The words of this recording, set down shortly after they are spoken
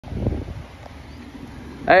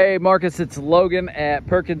Hey Marcus, it's Logan at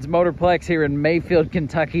Perkins Motorplex here in Mayfield,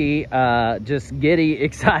 Kentucky. Just giddy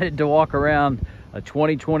excited to walk around a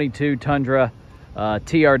 2022 Tundra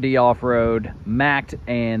TRD off-road, macked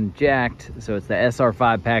and jacked. So it's the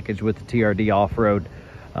SR5 package with the TRD off-road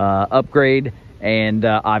upgrade, and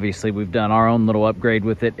obviously we've done our own little upgrade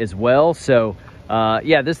with it as well. So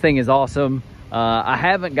yeah, this thing is awesome. I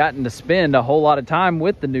haven't gotten to spend a whole lot of time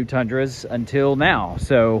with the new Tundras until now,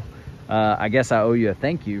 so I guess I owe you a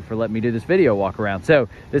thank you for letting me do this video walk around. So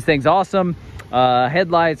this thing's awesome.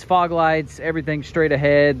 Headlights, fog lights, everything straight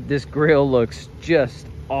ahead. This grill looks just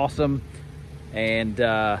awesome. And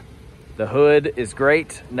the hood is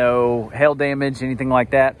great. No hail damage, anything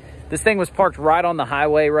like that. This thing was parked right on the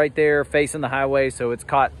highway right there, facing the highway. So it's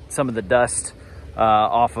caught some of the dust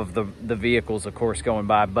off of the vehicles, of course, going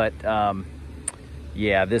by. But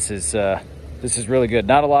yeah, this is really good.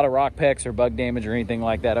 Not a lot of rock pecks or bug damage or anything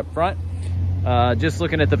like that up front. Just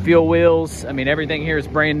looking at the fuel wheels, I mean, everything here is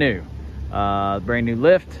brand new. Brand new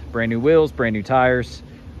lift, brand new wheels, brand new tires.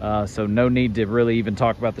 So no need to really even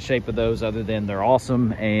talk about the shape of those other than they're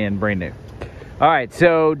awesome and brand new. All right,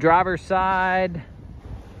 so driver's side,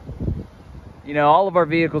 you know, all of our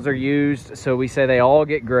vehicles are used, so we say they all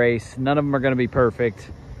get grace. None of them are gonna be perfect.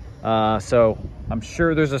 So I'm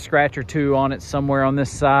sure there's a scratch or two on it somewhere on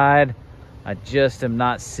this side. I just am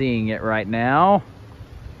not seeing it right now.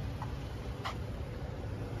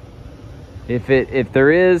 If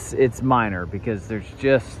there is, it's minor because there's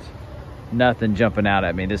just nothing jumping out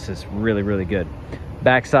at me. This is really, really good.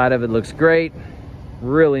 Backside of it looks great.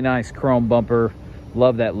 Really nice chrome bumper.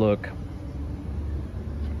 Love that look.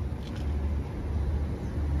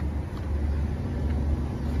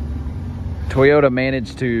 Toyota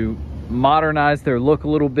managed to modernize their look a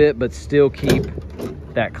little bit, but still keep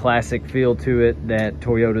that classic feel to it that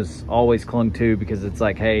Toyota's always clung to, because it's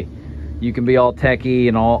like, hey, you can be all techie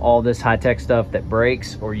and all this high-tech stuff that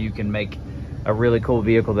breaks, or you can make a really cool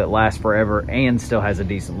vehicle that lasts forever and still has a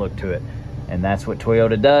decent look to it. And that's what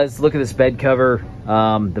Toyota does. Look at this bed cover,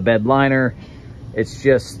 the bed liner. It's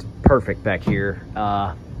just perfect back here.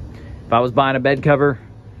 If I was buying a bed cover,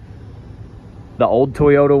 the old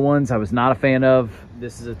Toyota ones I was not a fan of.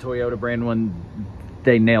 This is a Toyota brand one.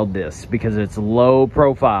 They nailed this because it's low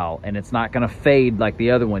profile and it's not going to fade like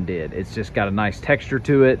the other one did. It's just got a nice texture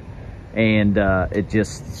to it, and it's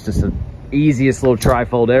just the easiest little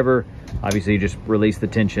trifold ever. Obviously you just release the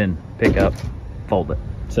tension, pick up, fold it.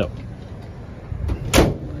 So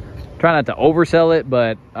try not to oversell it,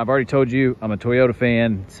 but I've already told you I'm a Toyota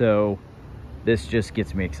fan, so this just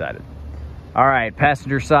gets me excited. All right,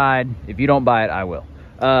 passenger side, if you don't buy it, I will.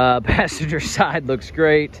 Passenger side looks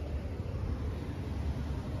great.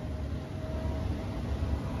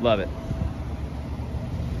 Love it.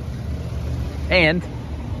 And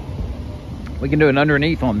we can do an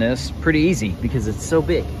underneath on this pretty easy because it's so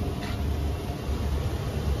big.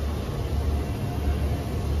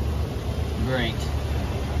 Great.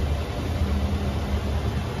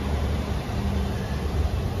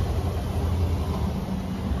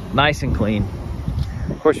 Nice and clean.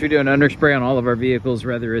 Of course, we do an underspray on all of our vehicles,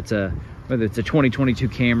 whether it's a 2022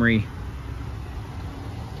 Camry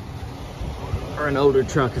or an older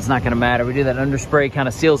truck. It's not going to matter. We do that underspray, kind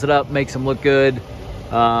of seals it up, makes them look good,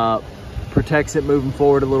 protects it moving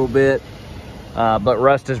forward a little bit. But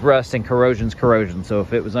rust is rust and corrosion's corrosion. So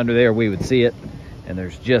if it was under there, we would see it, and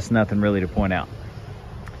there's just nothing really to point out.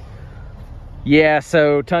 Yeah,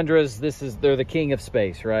 so Tundras, they're the king of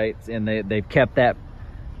space, right? And they've kept that.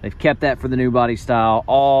 They've kept that for the new body style.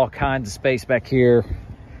 All kinds of space back here.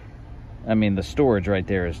 I mean, the storage right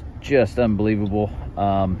there is just unbelievable.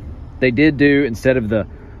 They did do, instead of the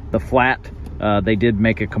flat, they did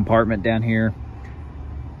make a compartment down here.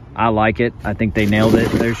 I like it. I think they nailed it.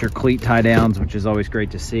 There's your cleat tie downs, which is always great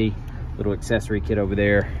to see. Little accessory kit over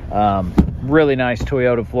there. Really nice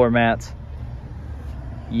Toyota floor mats.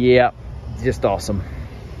 Yeah, just awesome.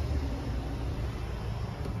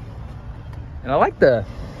 And I like I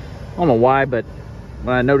don't know why, but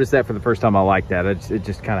when I noticed that for the first time, I like that. It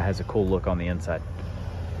just kind of has a cool look on the inside.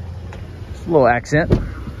 Just a little accent.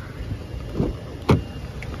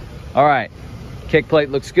 All right, kick plate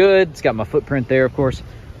looks good. It's got my footprint there, of course.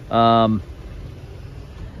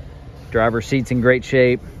 Driver's seat's in great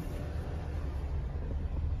shape.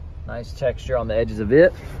 Nice texture on the edges of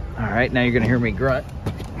it. All right, now you're gonna hear me grunt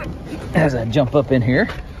as I jump up in here.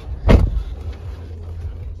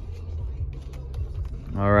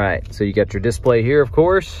 All right, so you got your display here, of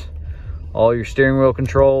course. All your steering wheel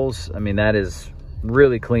controls. I mean, that is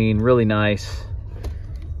really clean, really nice.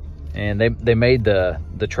 And they made the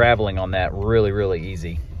traveling on that really, really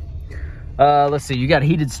easy. Let's see, you got a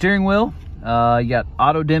heated steering wheel. You got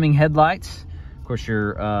auto dimming headlights. Of course,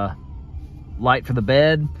 your light for the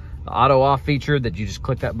bed, the auto off feature that you just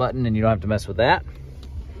click that button and you don't have to mess with that.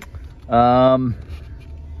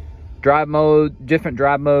 Drive mode, different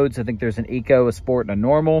drive modes. I think there's an eco, a sport, and a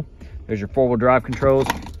normal. There's your four-wheel drive controls.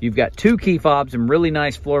 You've got 2 key fobs and really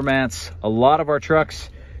nice floor mats. A lot of our trucks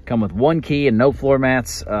come with 1 key and no floor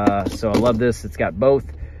mats. So I love this. It's got both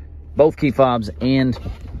key fobs and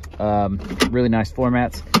really nice floor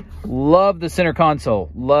mats. Love the center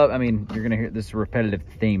console. I mean, you're gonna hear this is a repetitive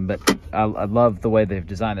theme, but I love the way they've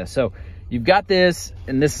designed this. So you've got this,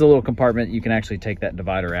 and this is a little compartment. You can actually take that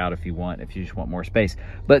divider out if you want, if you just want more space.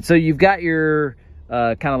 But so you've got your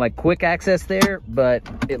kind of like quick access there, but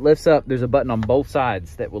it lifts up. There's a button on both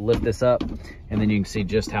sides that will lift this up, and then you can see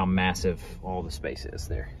just how massive all the space is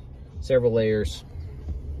there. Several layers.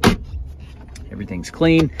 Everything's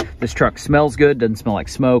clean. This truck smells good. Doesn't smell like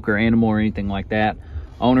smoke or animal or anything like that.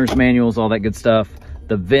 Owner's manuals, all that good stuff.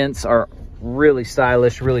 The vents are really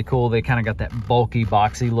stylish, really cool. They kind of got that bulky,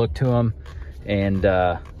 boxy look to them. And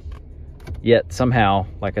yet somehow,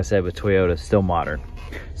 like I said, with Toyota, still modern.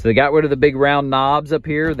 So they got rid of the big round knobs up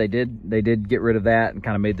here. They did get rid of that and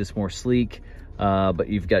kind of made this more sleek. But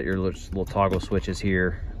you've got your little toggle switches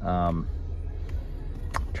here.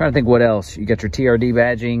 Trying to think what else. You got your TRD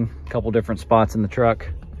badging, a couple different spots in the truck.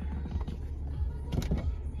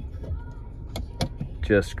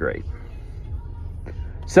 Just great.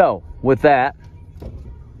 So with that,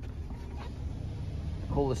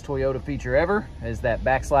 coolest Toyota feature ever is that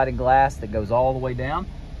backsliding glass that goes all the way down.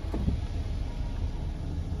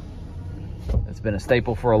 It's been a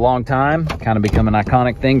staple for a long time, kind of become an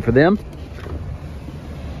iconic thing for them.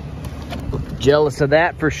 Jealous of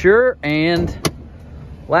that for sure. And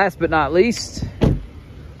last but not least,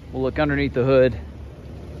 we'll look underneath the hood.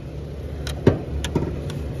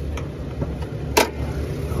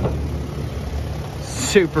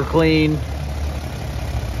 Super clean,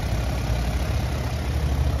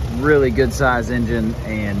 really good size engine,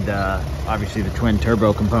 and obviously the twin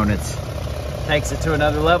turbo components takes it to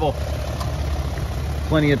another level.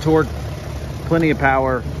 Plenty of torque, plenty of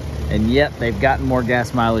power, and yet they've gotten more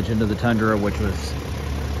gas mileage into the Tundra, which was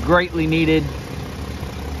greatly needed.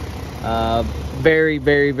 Very,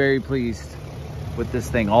 very, very pleased with this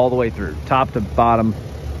thing all the way through, top to bottom,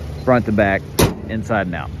 front to back, inside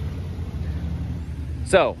and out.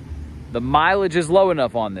 So the mileage is low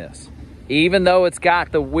enough on this, even though it's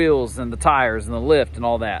got the wheels and the tires and the lift and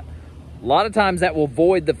all that. A lot of times that will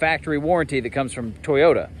void the factory warranty that comes from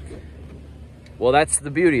Toyota. Well, that's the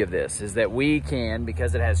beauty of this, is that we can,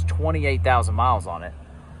 because it has 28,000 miles on it,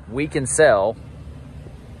 we can sell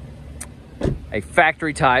a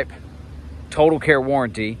factory type total care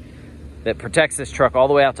warranty that protects this truck all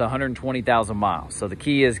the way out to 120,000 miles. So the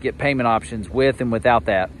key is get payment options with and without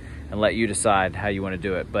that, and let you decide how you want to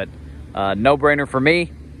do it. But no-brainer for me.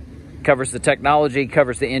 Covers the technology,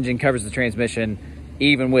 covers the engine, covers the transmission,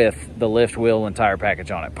 even with the lift, wheel, and tire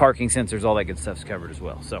package on it. Parking sensors, all that good stuff's covered as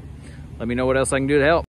well. So let me know what else I can do to help.